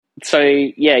So,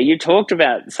 yeah, you talked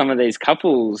about some of these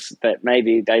couples that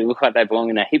maybe they look like they belong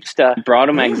in a hipster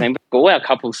bridal magazine, but all our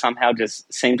couples somehow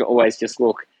just seem to always just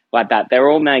look like that. They're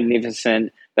all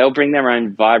magnificent. They'll bring their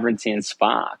own vibrancy and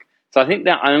spark. So I think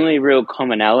the only real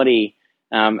commonality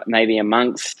maybe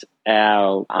amongst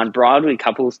our unbridled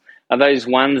couples are those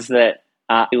ones that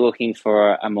are looking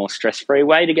for a more stress-free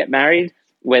way to get married,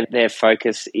 where their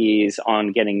focus is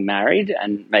on getting married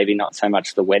and maybe not so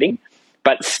much the wedding,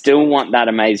 but still want that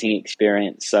amazing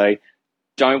experience. So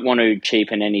don't want to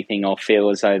cheapen anything or feel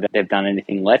as though that they've done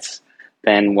anything less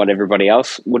than what everybody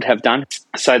else would have done.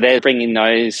 So they're bringing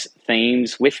those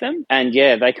themes with them. And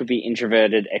yeah, they could be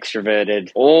introverted,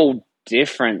 extroverted, all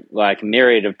different, like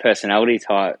myriad of personality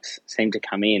types seem to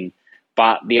come in.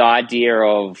 But the idea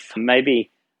of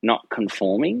maybe not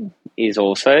conforming is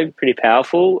also pretty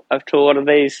powerful to a lot of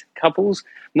these couples,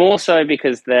 more so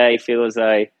because they feel as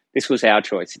though this was our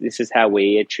choice. This is how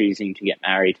we are choosing to get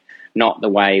married, not the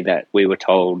way that we were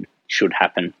told should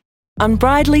happen.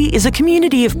 Unbridely is a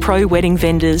community of pro-wedding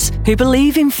vendors who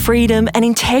believe in freedom and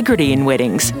integrity in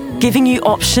weddings, giving you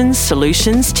options,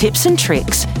 solutions, tips and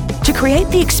tricks to create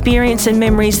the experience and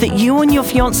memories that you and your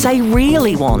fiancé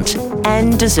really want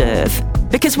and deserve.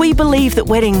 Because we believe that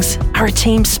weddings are a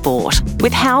team sport.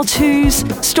 With how-tos,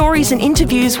 stories and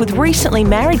interviews with recently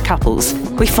married couples,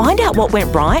 we find out what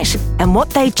went right and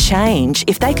what they'd change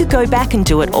if they could go back and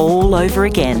do it all over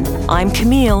again. I'm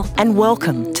Camille and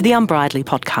welcome to the Unbridely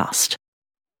podcast.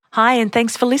 Hi and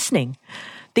thanks for listening.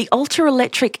 The Ultra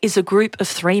Electric is a group of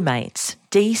three mates,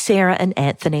 Dee, Sarah and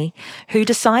Anthony, who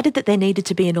decided that there needed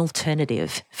to be an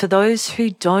alternative for those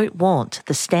who don't want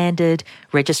the standard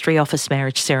registry office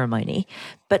marriage ceremony,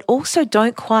 but also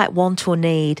don't quite want or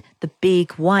need the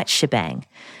big white shebang.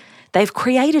 They've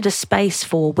created a space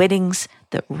for weddings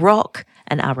that rock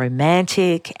and are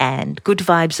romantic and good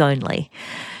vibes only.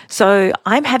 So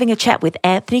I'm having a chat with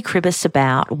Anthony Cribus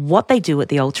about what they do at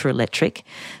the Ultra Electric,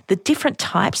 the different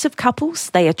types of couples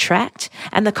they attract,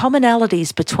 and the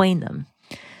commonalities between them.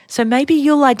 So maybe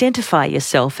you'll identify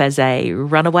yourself as a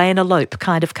runaway and elope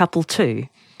kind of couple too.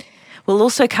 We'll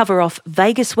also cover off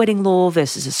Vegas wedding law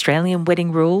versus Australian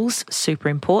wedding rules, super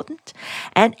important.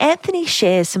 And Anthony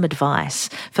shares some advice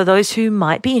for those who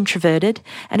might be introverted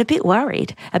and a bit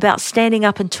worried about standing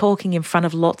up and talking in front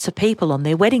of lots of people on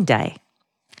their wedding day.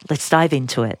 Let's dive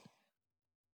into it.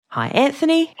 Hi,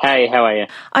 Anthony. Hey, how are you?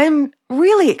 I'm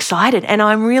really excited and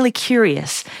I'm really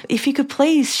curious. If you could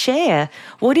please share,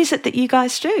 what is it that you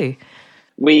guys do?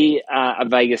 We are a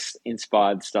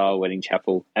Vegas-inspired style wedding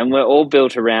chapel, and we're all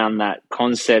built around that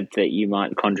concept that you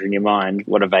might conjure in your mind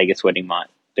what a Vegas wedding might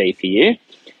be for you,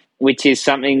 which is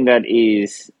something that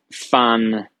is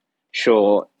fun,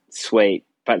 short, sweet,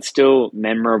 but still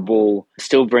memorable,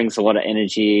 still brings a lot of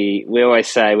energy. We always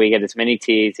say we get as many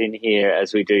tears in here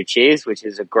as we do cheers, which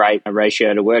is a great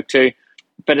ratio to work to.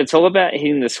 But it's all about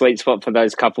hitting the sweet spot for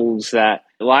those couples that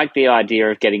like the idea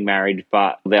of getting married,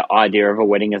 but the idea of a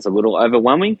wedding is a little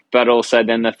overwhelming, but also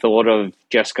then the thought of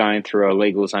just going through a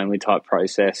legals only type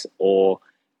process or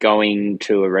going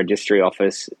to a registry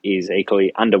office is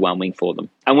equally underwhelming for them.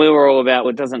 And we were all about,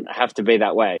 well, it doesn't have to be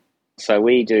that way. So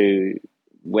we do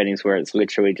weddings where it's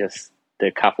literally just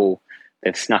the couple,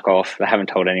 they've snuck off, they haven't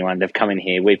told anyone, they've come in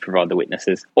here, we provide the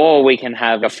witnesses. Or we can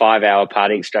have a 5-hour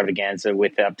party extravaganza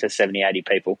with up to 70, 80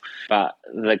 people. But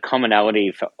the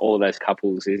commonality for all those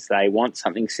couples is they want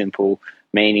something simple,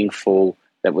 meaningful,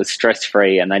 that was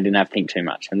stress-free and they didn't have to think too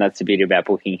much. And that's the beauty about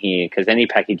booking here, because any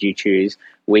package you choose,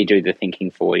 we do the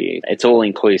thinking for you. It's all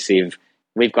inclusive.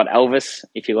 We've got Elvis,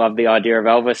 if you love the idea of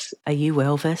Elvis. Are you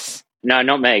Elvis? No,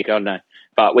 not me, God no.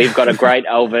 But we've got a great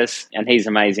Elvis and he's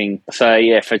amazing. So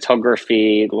yeah,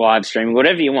 photography, live streaming,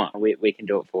 whatever you want, we can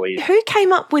do it for you. Who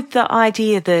came up with the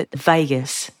idea that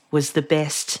Vegas was the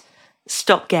best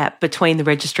stopgap between the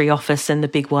registry office and the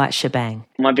big white shebang?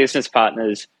 My business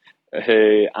partners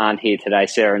who aren't here today,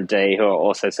 Sarah and Dee, who are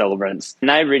also celebrants, and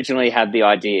they originally had the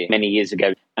idea many years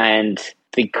ago. And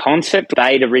the concept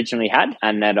they'd originally had,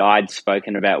 and that I'd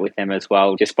spoken about with them as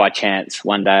well, just by chance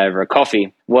one day over a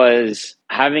coffee, was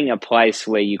having a place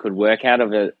where you could work out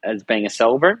of it as being a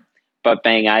celebrant, but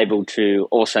being able to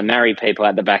also marry people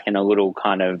at the back in a little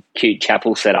kind of cute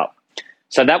chapel setup.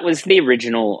 So that was the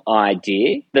original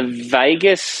idea. The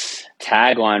Vegas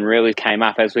tagline really came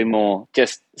up as we more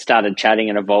just started chatting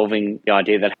and evolving the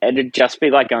idea that it'd just be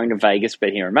like going to Vegas, but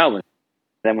here in Melbourne.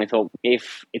 Then we thought,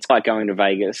 if it's like going to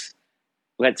Vegas,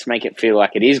 let's make it feel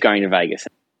like it is going to Vegas.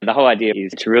 The whole idea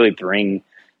is to really bring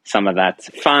some of that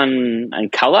fun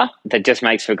and colour that just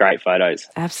makes for great photos.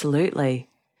 Absolutely.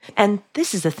 And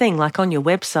this is the thing, like on your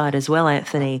website as well,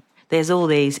 Anthony, there's all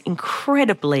these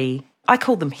incredibly, I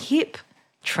call them hip,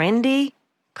 trendy,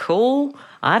 cool,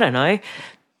 I don't know.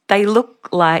 They look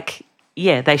like,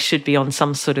 they should be on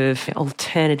some sort of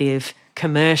alternative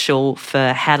commercial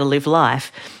for how to live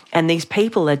life. And these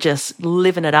people are just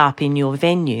living it up in your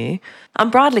venue.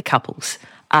 Unbridely couples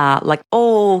are like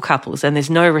all couples, and there's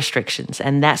no restrictions.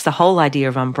 And that's the whole idea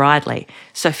of Unbridely.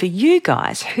 So for you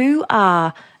guys, who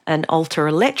are an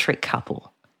ultra-electric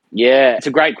couple? Yeah, it's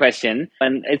a great question.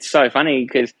 And it's so funny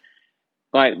because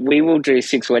we will do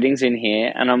 6 weddings in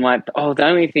here, and I'm like, the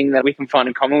only thing that we can find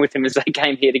in common with them is they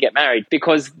came here to get married,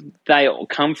 because they all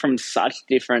come from such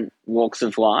different walks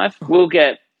of life. We'll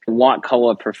get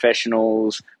white-collar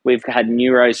professionals. We've had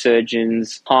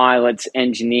neurosurgeons, pilots,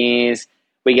 engineers.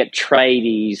 We get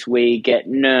tradies. We get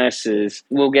nurses.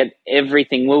 We'll get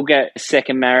everything. We'll get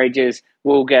second marriages.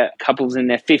 We'll get couples in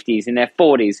their 50s, in their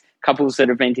 40s, couples that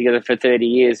have been together for 30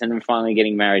 years and are finally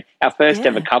getting married. Our first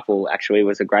ever couple actually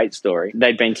was a great story.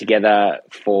 They'd been together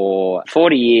for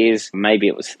 40 years. Maybe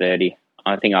it was 30.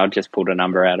 I think I'll just pulled a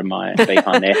number out of my beak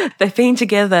on there. They've been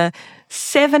together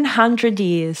 700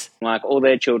 years. All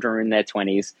their children were in their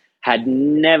 20s, had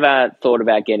never thought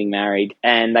about getting married,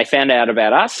 and they found out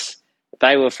about us.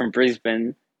 They were from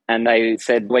Brisbane, and they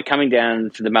said, we're coming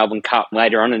down for the Melbourne Cup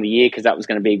later on in the year because that was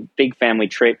going to be a big family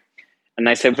trip. And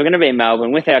they said, if we're going to be in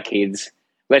Melbourne with our kids,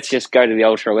 let's just go to the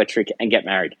Ultra Electric and get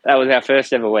married. That was our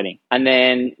first ever wedding. And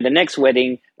then the next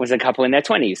wedding was a couple in their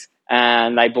 20s.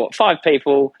 And they brought 5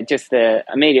 people, just their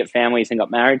immediate families, and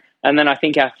got married. And then I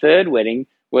think our third wedding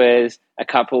was a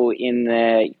couple in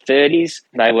their 30s.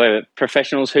 They were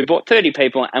professionals who brought 30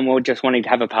 people and were just wanting to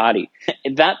have a party.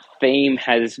 That theme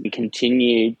has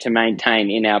continued to maintain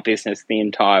in our business the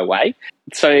entire way.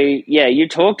 So, you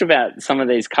talked about some of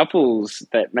these couples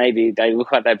that maybe they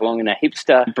look like they belong in a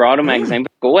hipster bridal magazine,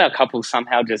 but all our couples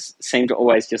somehow just seem to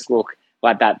always just look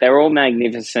like that. They're all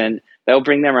magnificent. They'll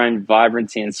bring their own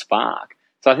vibrancy and spark.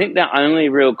 So I think the only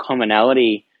real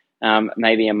commonality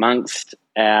maybe amongst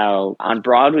our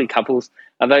unbridled couples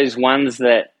are those ones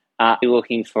that are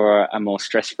looking for a more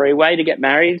stress-free way to get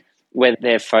married, where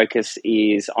their focus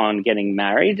is on getting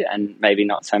married and maybe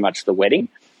not so much the wedding,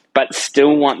 but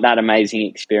still want that amazing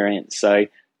experience. So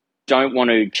don't want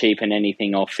to cheapen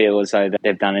anything or feel as though that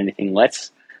they've done anything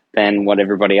less than what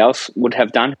everybody else would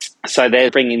have done. So they're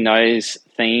bringing those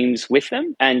themes with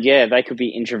them. And they could be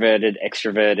introverted,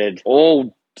 extroverted,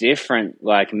 all different,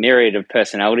 myriad of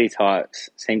personality types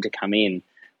seem to come in.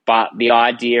 But the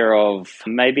idea of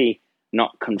maybe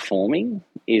not conforming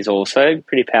is also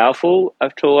pretty powerful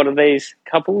to a lot of these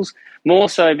couples, more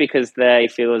so because they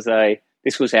feel as though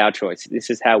this was our choice. This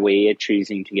is how we are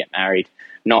choosing to get married,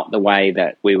 not the way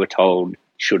that we were told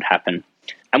should happen.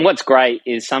 And what's great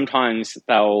is sometimes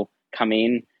they'll come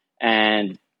in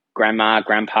and grandma,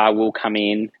 grandpa will come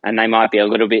in and they might be a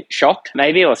little bit shocked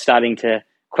maybe, or starting to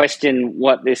question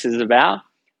what this is about.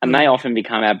 And they often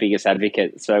become our biggest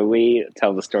advocates. So we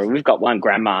tell the story. We've got one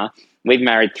grandma. We've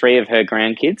married 3 of her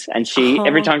grandkids. And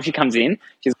every time she comes in,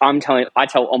 I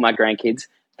tell all my grandkids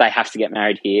they have to get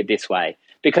married here this way.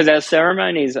 Because our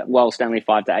ceremonies, whilst only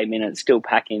 5 to 8 minutes, still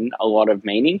pack in a lot of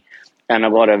meaning and a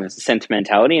lot of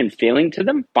sentimentality and feeling to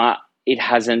them. But it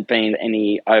hasn't been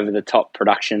any over-the-top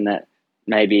production that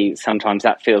maybe sometimes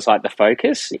that feels like the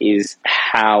focus is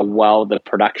how well the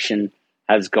production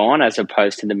has gone as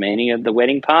opposed to the meaning of the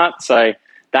wedding part. So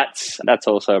that's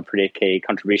also a pretty key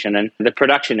contribution. And the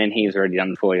production in here is already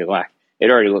done for you.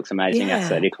 It already looks amazing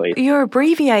aesthetically. You're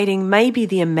abbreviating maybe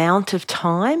the amount of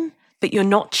time, but you're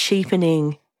not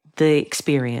cheapening the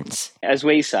experience. As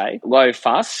we say, low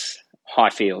fuss, high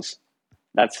feels.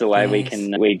 That's the way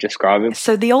we describe it.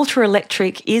 So the ultra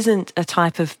electric isn't a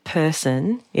type of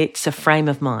person, it's a frame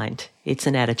of mind. It's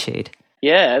an attitude.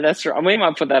 Yeah, that's right. We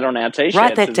might put that on our T-shirts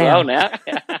Write that down. Well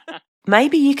now.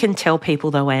 Maybe you can tell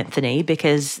people though, Anthony,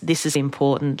 because this is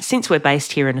important, since we're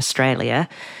based here in Australia,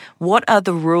 what are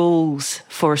the rules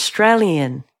for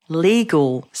Australian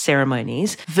legal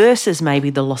ceremonies versus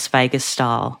maybe the Las Vegas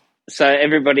style? So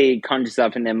everybody conjures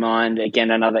up in their mind,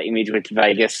 again, another image with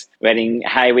Vegas wedding.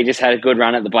 Hey, we just had a good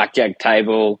run at the blackjack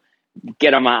table.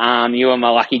 Get on my arm, you are my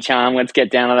lucky charm. Let's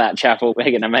get down to that chapel. We're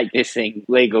going to make this thing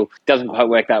legal. Doesn't quite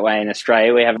work that way in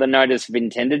Australia. We have the notice of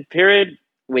intended period,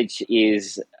 which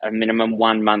is a minimum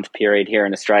 1 month period here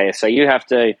in Australia. So you have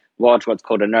to lodge what's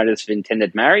called a notice of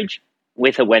intended marriage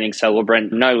with a wedding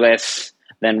celebrant no less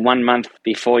than 1 month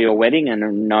before your wedding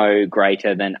and no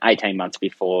greater than 18 months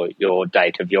before your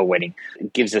date of your wedding.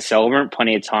 It gives the celebrant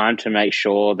plenty of time to make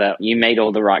sure that you meet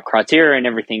all the right criteria and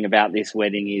everything about this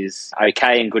wedding is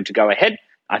okay and good to go ahead.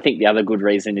 I think the other good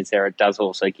reason is it does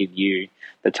also give you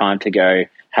the time to go,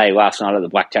 hey, last night at the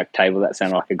blackjack table, that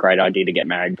sounded like a great idea to get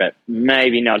married, but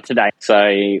maybe not today.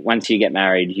 So once you get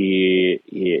married,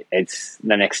 it's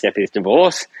the next step is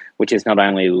divorce, which is not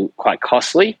only quite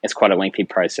costly, it's quite a lengthy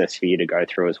process for you to go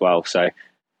through as well. So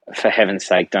for heaven's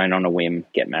sake, don't on a whim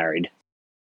get married.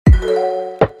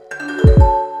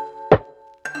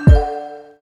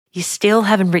 You still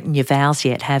haven't written your vows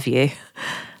yet, have you?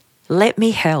 Let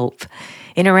me help.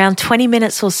 In around 20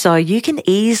 minutes or so, you can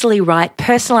easily write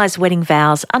personalised wedding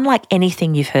vows unlike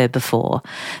anything you've heard before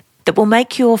that will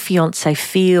make your fiancé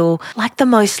feel like the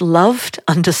most loved,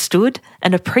 understood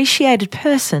and appreciated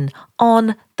person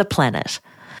on the planet.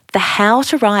 The How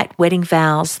to Write Wedding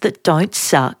Vows That Don't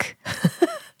Suck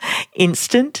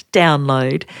instant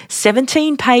download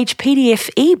 17-page PDF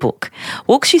ebook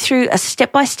walks you through a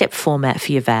step-by-step format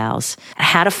for your vows,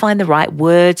 how to find the right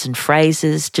words and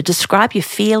phrases to describe your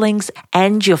feelings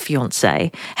and your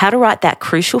fiancé, how to write that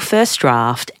crucial first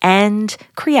draft, and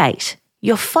create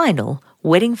your final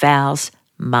wedding vows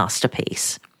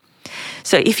masterpiece.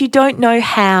 So if you don't know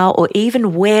how or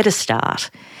even where to start,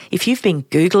 if you've been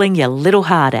Googling your little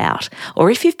heart out,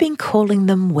 or if you've been calling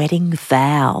them wedding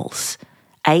vows,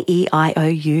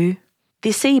 AEIOU,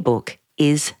 this ebook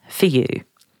is for you.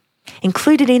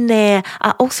 Included in there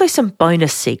are also some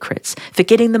bonus secrets for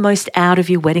getting the most out of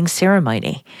your wedding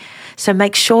ceremony. So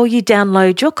make sure you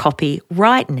download your copy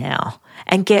right now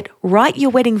and get Write Your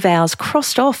Wedding Vows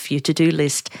crossed off your to-do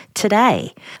list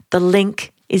today. The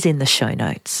link is in the show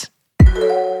notes.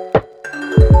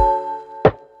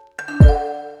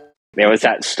 There was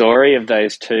that story of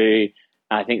those two,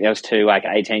 I think there was two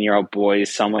 18-year-old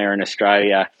boys somewhere in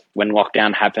Australia when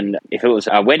lockdown happened. If it was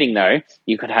a wedding though,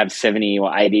 you could have 70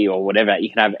 or 80 or whatever. You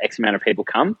could have X amount of people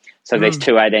come. So these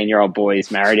two 18-year-old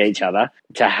boys married each other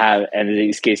to have an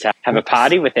excuse to have a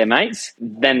party with their mates.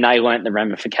 Then they learnt the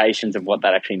ramifications of what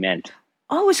that actually meant.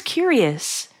 I was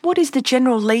curious, what is the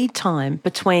general lead time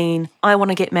between I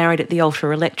want to get married at the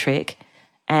altar electric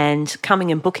and coming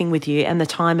and booking with you and the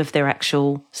time of their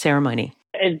actual ceremony?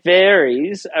 It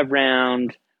varies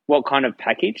around what kind of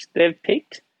package they've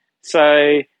picked.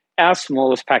 So our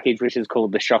smallest package, which is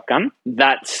called the shotgun,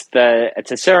 it's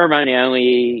a ceremony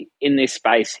only in this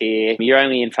space here. You're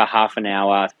only in for half an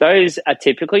hour. Those are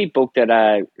typically booked at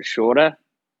a shorter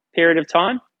period of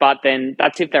time, but then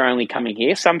that's if they're only coming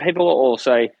here. Some people are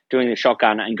also doing the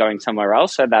shotgun and going somewhere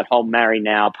else, so that whole marry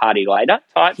now, party later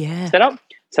type setup.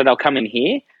 So they'll come in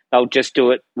here, they'll just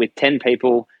do it with 10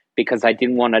 people because they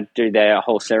didn't want to do their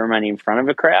whole ceremony in front of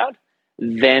a crowd.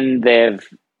 Then they've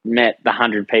met the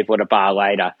 100 people at a bar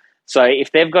later. So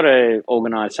if they've got to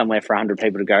organise somewhere for 100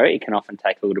 people to go, it can often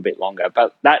take a little bit longer.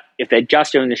 But that if they're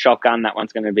just doing the shotgun, that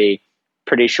one's going to be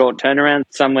pretty short turnaround,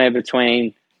 somewhere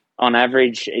between, on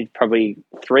average, it's probably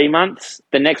 3 months.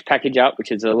 The next package up,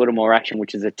 which is a little more action,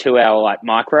 which is a 2-hour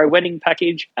micro wedding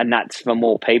package, and that's for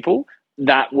more people.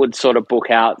 That would sort of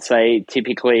book out, say,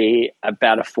 typically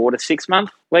about a 4 to 6 month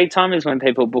lead time is when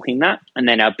people are booking that. And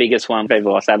then our biggest one,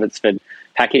 Beaver Lost Abbotsford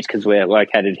package, because we're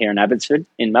located here in Abbotsford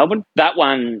in Melbourne. That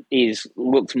one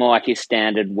looks more like your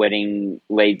standard wedding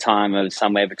lead time of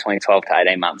somewhere between 12 to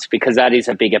 18 months, because that is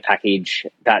a bigger package.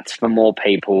 That's for more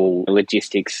people,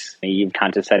 logistics. You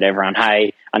can't just say to everyone,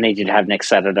 hey, I need you to have next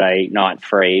Saturday night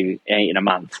free in a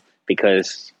month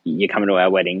because you're coming to our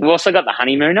wedding. We've also got the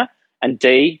honeymooner and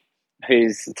Dee,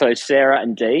 so Sarah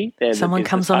and Dee. Someone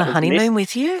comes on a honeymoon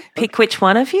with you? Pick which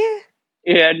one of you?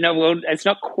 Yeah, no, well, it's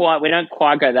not quite, we don't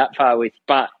quite go that far with,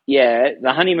 but yeah,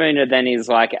 the honeymooner then is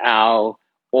our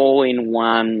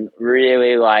all-in-one,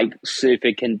 really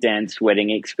super condensed wedding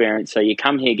experience. So you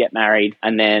come here, get married,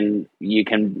 and then you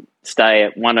can stay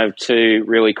at one of two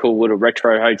really cool little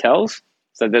retro hotels.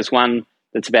 So there's one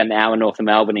that's about an hour north of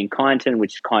Melbourne in Kyneton,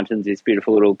 which Kyneton's this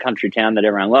beautiful little country town that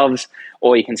everyone loves,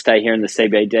 or you can stay here in the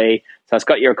CBD. So it's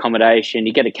got your accommodation,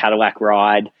 you get a Cadillac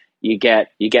ride, you get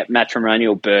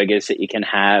matrimonial burgers that you can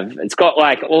have. It's got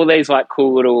all these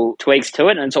cool little tweaks to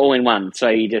it, and it's all in one. So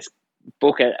you just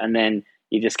book it and then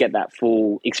you just get that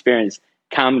full experience.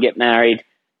 Come, get married,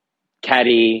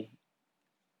 caddy,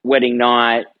 wedding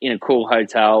night in a cool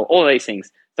hotel, all these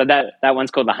things. So that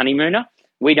one's called the honeymooner.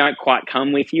 We don't quite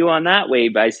come with you on that. We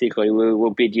basically we'll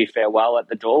bid you farewell at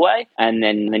the doorway, and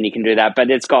then you can do that.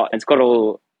 But it's got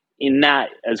all in that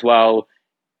as well.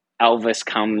 Elvis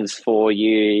comes for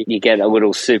you. You get a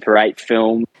little Super 8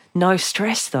 film. No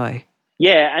stress though.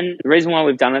 Yeah, and the reason why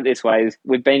we've done it this way is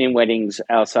we've been in weddings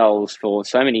ourselves for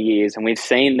so many years, and we've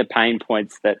seen the pain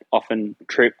points that often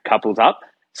trip couples up.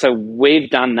 So we've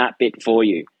done that bit for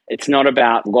you. It's not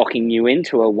about locking you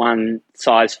into a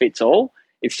one-size-fits-all.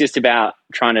 It's just about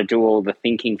trying to do all the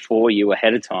thinking for you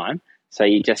ahead of time. So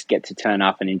you just get to turn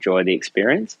up and enjoy the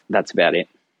experience. That's about it.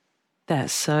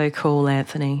 That's so cool,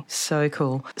 Anthony. So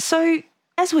cool. So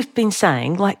as we've been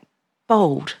saying, like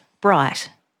bold, bright,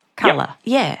 colour. Yep.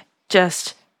 Yeah,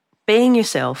 just being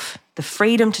yourself, the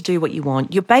freedom to do what you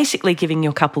want. You're basically giving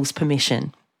your couples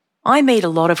permission. I meet a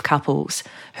lot of couples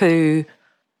who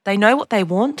they know what they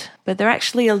want, but they're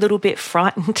actually a little bit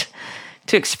frightened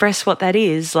to express what that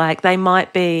is. Like there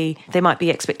might be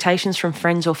expectations from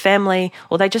friends or family,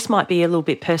 or they just might be a little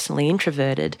bit personally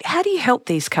introverted. How do you help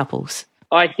these couples?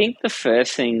 I think the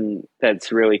first thing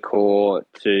that's really core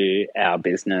to our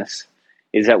business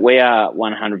is that we are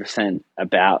 100%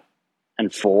 about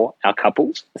and for our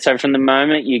couples. So from the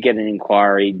moment you get an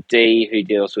inquiry, Dee, who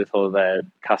deals with all the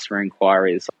customer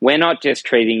inquiries, we're not just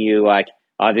treating you like,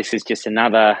 oh, this is just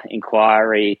another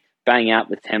inquiry, bang out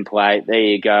the template, there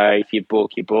you go, if you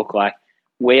book, you book. Like,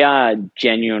 we are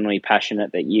genuinely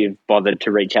passionate that you've bothered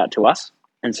to reach out to us,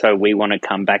 and so we want to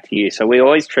come back to you. So we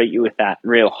always treat you with that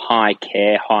real high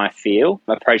care, high feel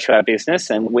approach to our business,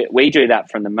 and we do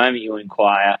that from the moment you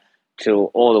inquire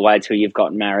till all the way till you've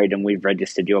gotten married and we've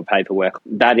registered your paperwork.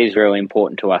 That is really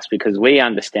important to us because we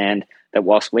understand that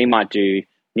whilst we might do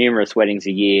numerous weddings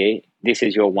a year, this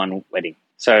is your one wedding.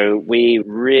 So we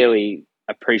really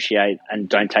appreciate and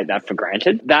don't take that for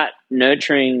granted. That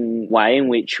nurturing way in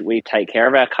which we take care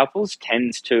of our couples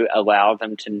tends to allow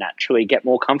them to naturally get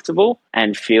more comfortable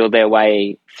and feel their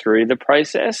way through the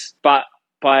process. But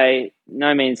by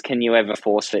no means can you ever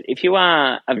force it. If you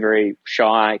are a very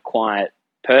shy, quiet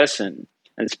person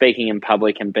and speaking in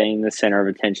public and being the center of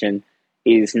attention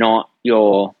is not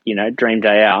your, dream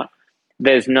day out,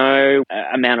 there's no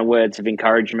amount of words of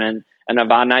encouragement and of,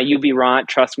 no, you'll be right,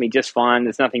 trust me, just fine,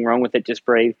 there's nothing wrong with it, just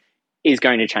breathe, is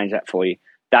going to change that for you.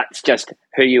 That's just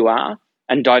who you are.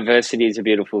 And diversity is a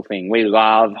beautiful thing. We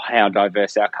love how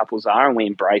diverse our couples are and we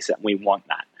embrace it and we want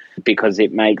that because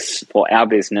it makes for our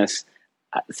business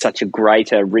such a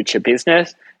greater, richer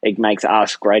business. It makes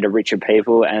us greater, richer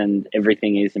people and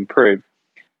everything is improved.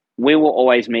 We will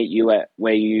always meet you at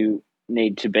where you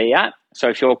need to be at. So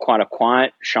if you're quite a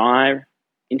quiet, shy,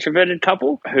 introverted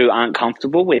couple who aren't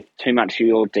comfortable with too much of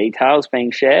your details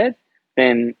being shared,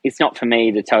 then it's not for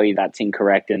me to tell you that's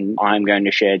incorrect and I'm going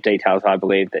to share details I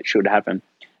believe that should happen.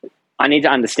 I need to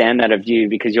understand that of you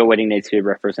because your wedding needs to be a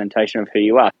representation of who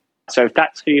you are. So if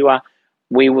that's who you are,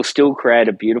 we will still create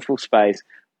a beautiful space.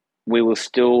 We will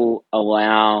still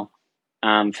allow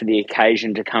for the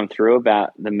occasion to come through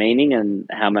about the meaning and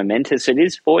how momentous it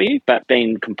is for you, but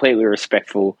being completely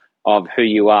respectful of who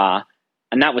you are.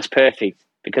 And that was perfect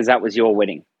because that was your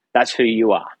wedding. That's who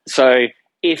you are. So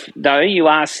if, though, you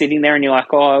are sitting there and you're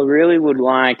like, oh, I really would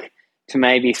like to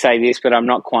maybe say this, but I'm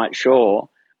not quite sure,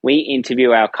 we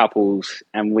interview our couples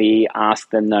and we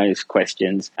ask them those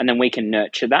questions and then we can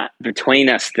nurture that. Between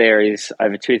us, there is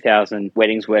over 2,000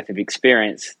 weddings worth of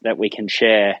experience that we can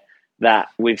share that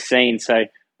we've seen. So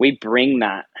we bring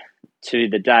that to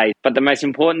the day. But the most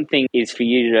important thing is for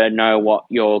you to know what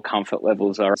your comfort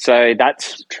levels are. So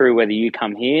that's true whether you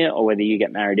come here or whether you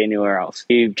get married anywhere else.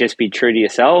 You just be true to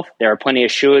yourself. There are plenty of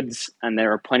shoulds and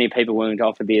there are plenty of people willing to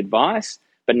offer the advice,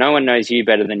 but no one knows you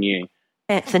better than you.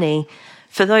 Anthony,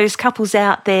 for those couples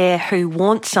out there who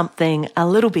want something a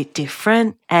little bit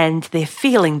different and they're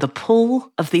feeling the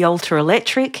pull of the Ultra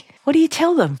Electric, what do you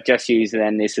tell them? Just use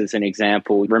then this as an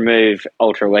example. Remove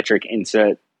Ultra Electric,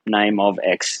 insert name of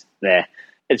X there.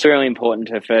 It's really important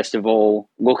to, first of all,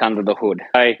 look under the hood.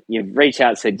 So you've reached out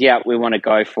and said, yeah, we want to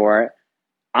go for it.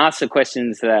 Ask the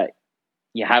questions that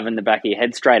you have in the back of your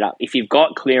head straight up. If you've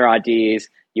got clear ideas,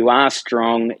 you are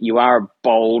strong, you are a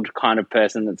bold kind of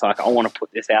person that's like, I want to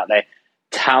put this out there.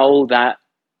 Tell that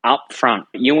up front.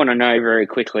 You want to know very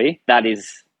quickly that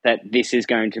this is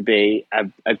going to be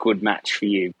a good match for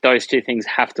you. Those two things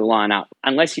have to line up.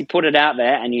 Unless you put it out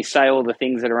there and you say all the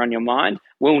things that are on your mind,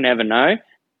 we'll never know.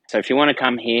 So if you want to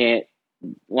come here,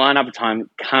 line up a time,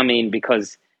 come in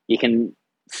because you can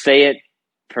see it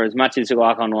for as much as you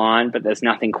like online, but there's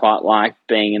nothing quite like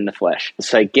being in the flesh.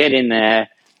 So get in there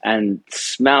and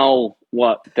smell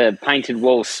what the painted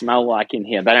walls smell like in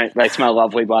here. They smell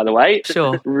lovely, by the way.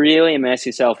 Sure. Really immerse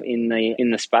yourself in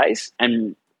the space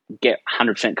and get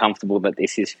 100% comfortable that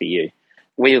this is for you.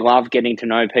 We love getting to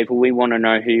know people. We want to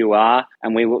know who you are,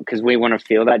 and because we want to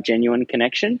feel that genuine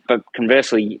connection. But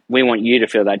conversely, we want you to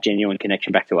feel that genuine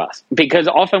connection back to us. Because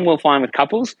often we'll find with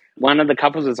couples, one of the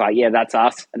couples is like, yeah, that's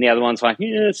us, and the other one's like,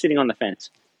 yeah, sitting on the fence.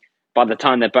 By the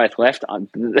time they're both left,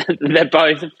 they're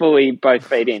both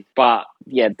feet in. But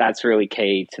yeah, that's really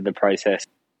key to the process.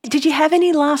 Did you have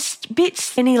any last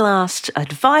bits, any last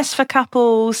advice for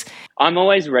couples? I'm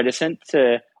always reticent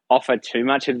to offer too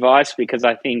much advice because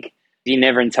I think you're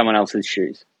never in someone else's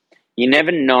shoes. You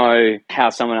never know how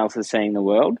someone else is seeing the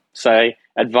world. So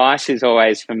advice is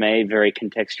always, for me, very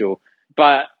contextual.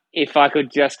 But if I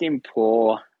could just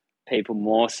implore people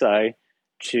more so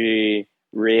to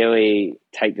really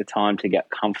take the time to get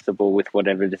comfortable with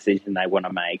whatever decision they want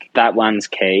to make. That one's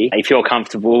key. If you're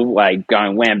comfortable, like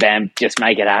going wham, bam, just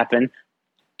make it happen,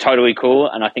 totally cool.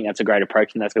 And I think that's a great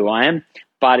approach, and that's who I am.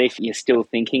 But if you're still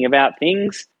thinking about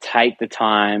things, take the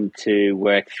time to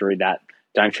work through that.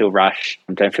 Don't feel rushed.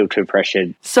 Don't feel too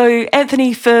pressured. So,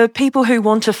 Anthony, for people who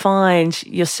want to find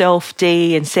yourself,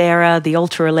 Dee and Sarah, the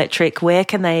Ultra Electric, where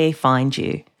can they find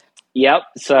you? Yep.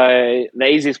 So the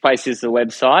easiest place is the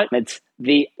website. It's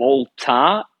the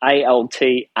Altar,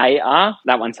 Altar.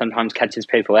 That one sometimes catches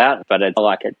people out, but it's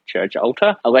like a church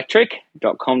altar,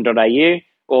 electric.com.au,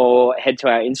 or head to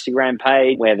our Instagram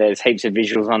page where there's heaps of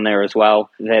visuals on there as well.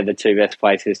 They're the two best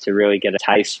places to really get a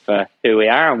taste for who we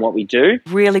are and what we do.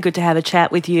 Really good to have a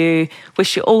chat with you.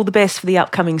 Wish you all the best for the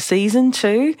upcoming season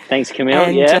too. Thanks, Camille.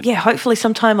 And hopefully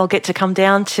sometime I'll get to come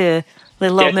down to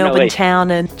little old Melbourne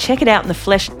town and check it out in the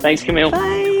flesh. Thanks, Camille.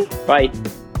 Bye. Bye.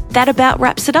 That about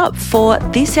wraps it up for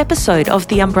this episode of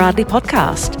the Unbridely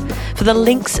podcast. For the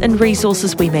links and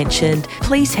resources we mentioned,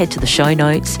 please head to the show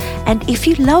notes. And if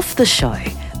you love the show,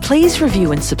 please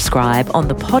review and subscribe on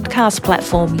the podcast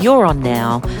platform you're on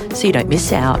now so you don't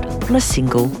miss out on a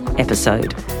single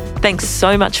episode. Thanks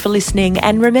so much for listening,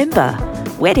 and remember,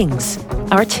 weddings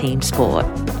are a team sport.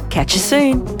 Catch you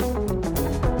soon.